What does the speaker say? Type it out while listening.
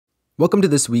Welcome to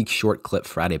this week's Short Clip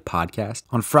Friday podcast.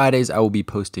 On Fridays, I will be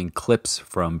posting clips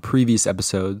from previous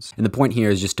episodes, and the point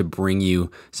here is just to bring you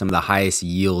some of the highest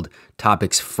yield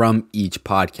topics from each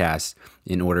podcast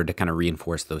in order to kind of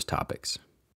reinforce those topics.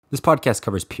 This podcast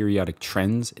covers periodic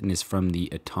trends and is from the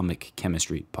Atomic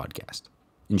Chemistry podcast.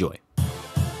 Enjoy.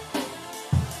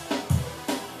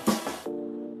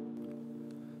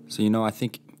 So, I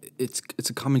think it's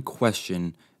a common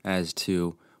question as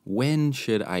to when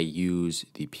should I use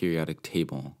the periodic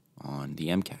table on the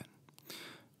MCAT?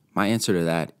 My answer to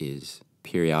that is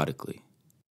periodically.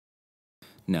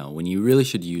 No, when you really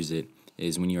should use it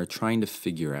is when you're trying to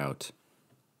figure out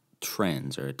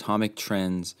trends or atomic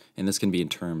trends, and this can be in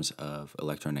terms of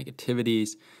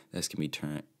electronegativities, this can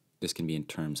be in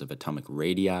terms of atomic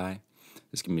radii,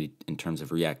 this can be in terms of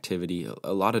reactivity.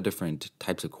 A lot of different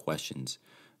types of questions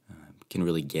can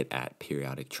really get at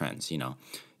periodic trends.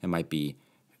 It might be,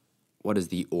 what is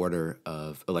the order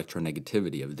of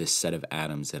electronegativity of this set of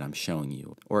atoms that I'm showing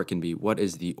you? Or it can be, what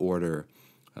is the order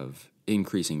of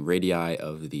increasing radii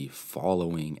of the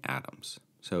following atoms?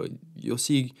 So you'll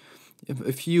see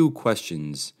a few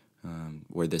questions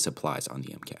where this applies on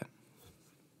the MCAT.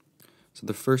 So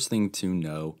the first thing to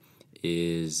know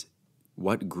is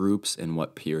what groups and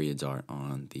what periods are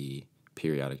on the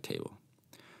periodic table.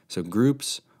 So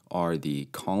groups are the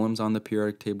columns on the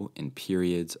periodic table, and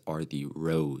periods are the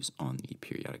rows on the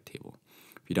periodic table.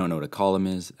 If you don't know what a column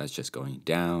is, that's just going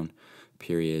down.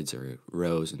 Periods are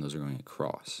rows, and those are going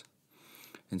across.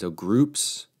 And so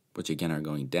groups, which again are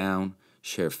going down,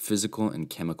 share physical and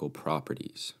chemical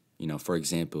properties. For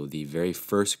example, the very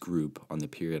first group on the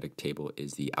periodic table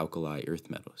is the alkali earth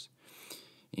metals,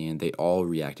 and they all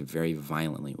react very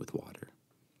violently with water.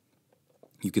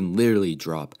 You can literally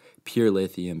drop pure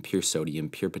lithium, pure sodium,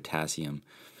 pure potassium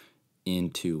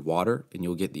into water, and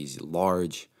you'll get these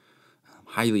large,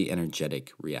 highly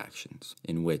energetic reactions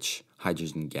in which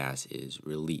hydrogen gas is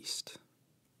released.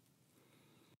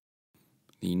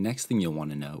 The next thing you'll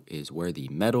want to know is where the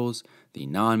metals, the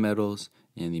nonmetals,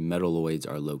 and the metalloids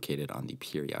are located on the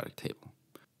periodic table.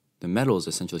 The metals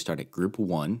essentially start at group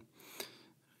 1.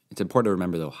 It's important to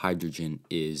remember, though, hydrogen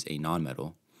is a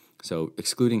nonmetal. So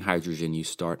excluding hydrogen, you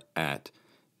start at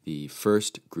the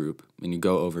first group, and you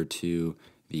go over to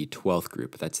the 12th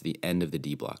group. That's the end of the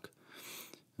D block.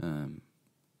 And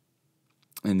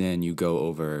then you go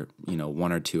over,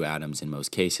 one or two atoms in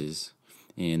most cases,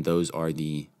 and those are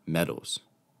the metals.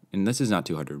 And this is not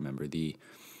too hard to remember. The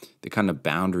kind of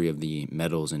boundary of the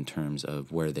metals in terms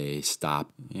of where they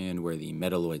stop and where the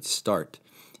metalloids start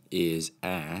is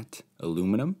at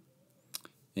aluminum,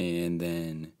 and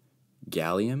then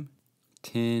gallium,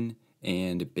 tin,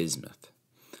 and bismuth.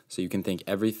 So you can think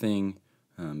everything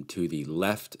to the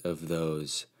left of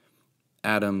those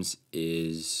atoms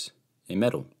is a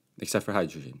metal, except for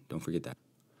hydrogen. Don't forget that.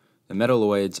 The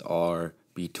metalloids are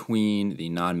between the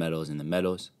nonmetals and the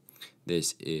metals.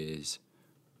 This is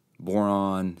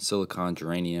boron, silicon,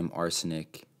 germanium,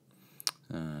 arsenic,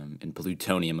 and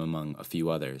plutonium, among a few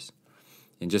others.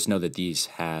 And just know that these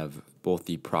have both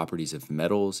the properties of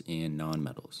metals and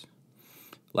nonmetals.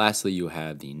 Lastly, you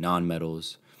have the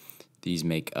nonmetals. These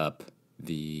make up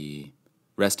the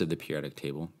rest of the periodic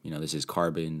table. This is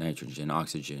carbon, nitrogen,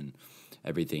 oxygen,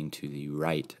 everything to the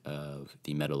right of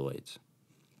the metalloids.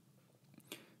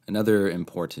 Another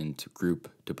important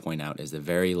group to point out is the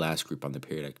very last group on the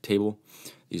periodic table.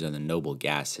 These are the noble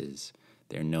gases.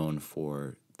 They're known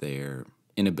for their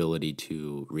inability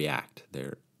to react.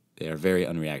 They are very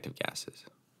unreactive gases.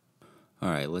 All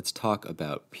right, let's talk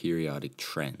about periodic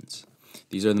trends.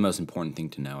 These are the most important thing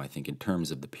to know, I think, in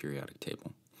terms of the periodic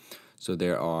table. So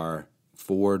there are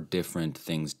 4 different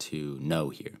things to know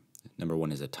here. Number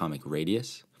 1 is atomic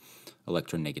radius,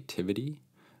 electronegativity,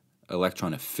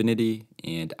 electron affinity,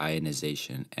 and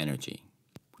ionization energy.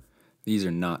 These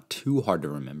are not too hard to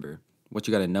remember. What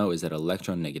you got to know is that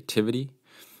electronegativity,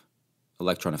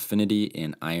 electron affinity,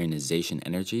 and ionization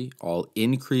energy all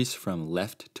increase from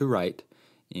left to right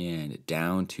and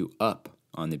down to up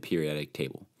on the periodic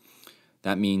table.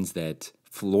 That means that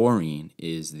fluorine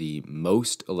is the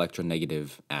most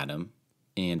electronegative atom,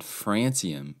 and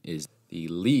francium is the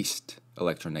least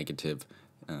electronegative,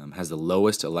 has the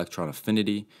lowest electron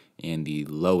affinity and the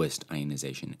lowest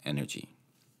ionization energy.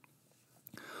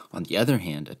 On the other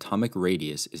hand, atomic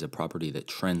radius is a property that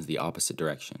trends the opposite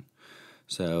direction.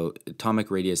 So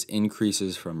atomic radius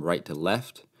increases from right to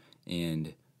left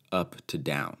and up to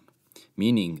down,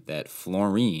 meaning that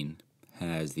fluorine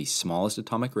has the smallest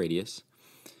atomic radius,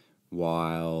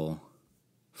 while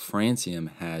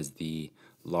francium has the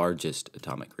largest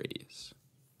atomic radius.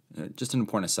 Just an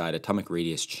important aside, atomic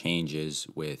radius changes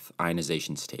with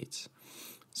ionization states.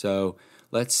 So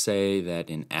let's say that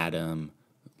an atom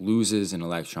loses an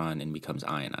electron and becomes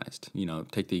ionized.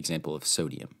 Take the example of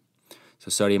sodium. So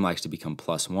sodium likes to become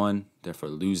 +1, therefore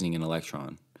losing an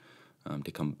electron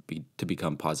to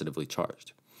become positively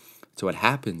charged. So what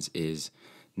happens is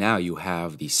now you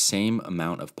have the same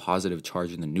amount of positive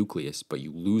charge in the nucleus, but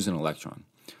you lose an electron.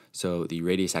 So the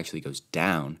radius actually goes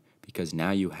down because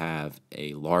now you have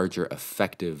a larger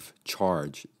effective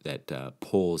charge that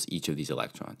pulls each of these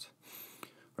electrons.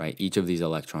 Right? Each of these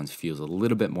electrons feels a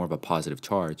little bit more of a positive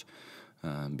charge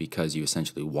because you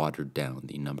essentially watered down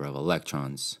the number of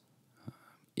electrons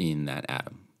in that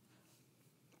atom.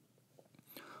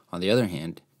 On the other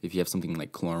hand, if you have something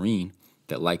like chlorine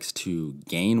that likes to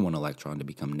gain one electron to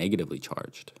become negatively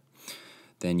charged,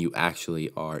 then you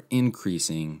actually are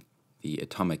increasing the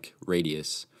atomic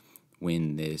radius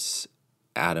when this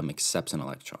atom accepts an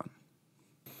electron.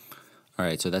 All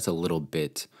right, so that's a little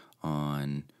bit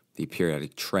on the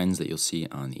periodic trends that you'll see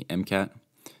on the MCAT.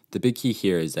 The big key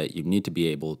here is that you need to be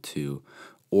able to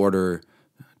order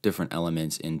different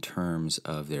elements in terms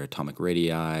of their atomic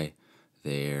radii,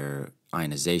 their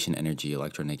ionization energy,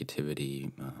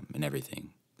 electronegativity, and everything.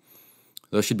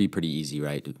 Those should be pretty easy,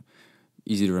 right?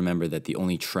 Easy to remember that the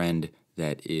only trend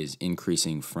that is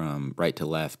increasing from right to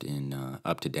left and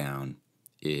up to down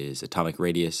is atomic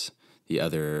radius. The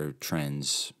other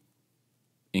trends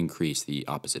increase the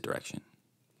opposite direction.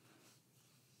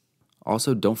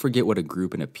 Also, don't forget what a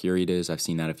group and a period is. I've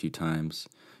seen that a few times.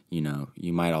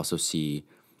 You might also see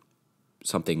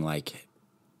something like,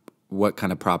 what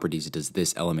kind of properties does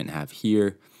this element have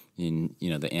here? And,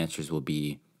 the answers will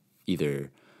be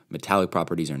either metallic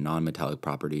properties or non-metallic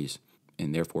properties.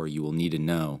 And therefore, you will need to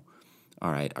know,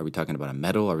 all right, are we talking about a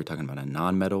metal? Are we talking about a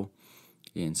non-metal?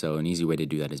 And so an easy way to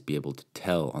do that is be able to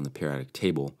tell on the periodic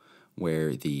table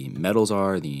where the metals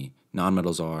are, the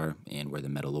non-metals are, and where the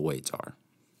metalloids are.